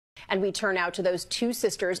And we turn now to those two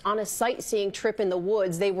sisters on a sightseeing trip in the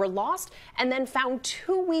woods. They were lost and then found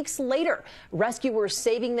 2 weeks later. Rescuers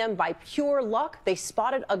saving them by pure luck. They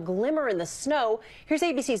spotted a glimmer in the snow. Here's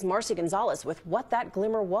ABC's Marcy Gonzalez with what that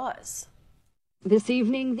glimmer was. This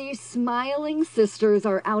evening, these smiling sisters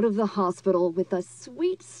are out of the hospital with a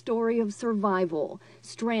sweet story of survival.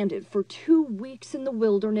 Stranded for 2 weeks in the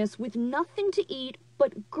wilderness with nothing to eat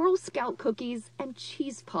but Girl Scout cookies and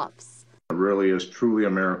cheese puffs. It really is truly a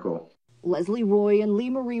miracle. Leslie Roy and Lee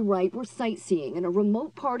Marie Wright were sightseeing in a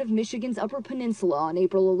remote part of Michigan's Upper Peninsula on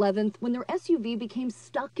April 11th when their SUV became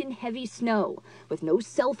stuck in heavy snow. With no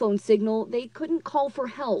cell phone signal, they couldn't call for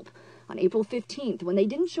help. On April 15th, when they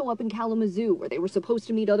didn't show up in Kalamazoo, where they were supposed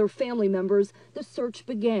to meet other family members, the search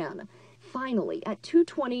began. Finally, at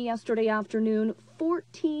 2:20 yesterday afternoon,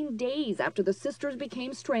 14 days after the sisters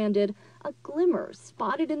became stranded, a glimmer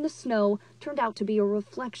spotted in the snow turned out to be a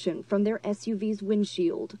reflection from their SUV's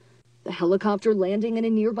windshield. The helicopter landing in a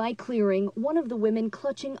nearby clearing, one of the women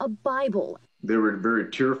clutching a Bible. They were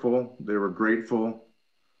very tearful. They were grateful.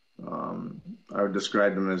 I would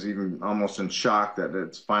describe them as even almost in shock that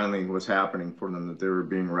it finally was happening for them, that they were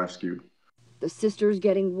being rescued. The sisters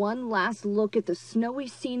getting one last look at the snowy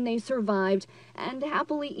scene they survived and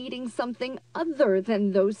happily eating something other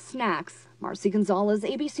than those snacks. Marcy Gonzalez,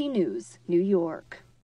 ABC News, New York.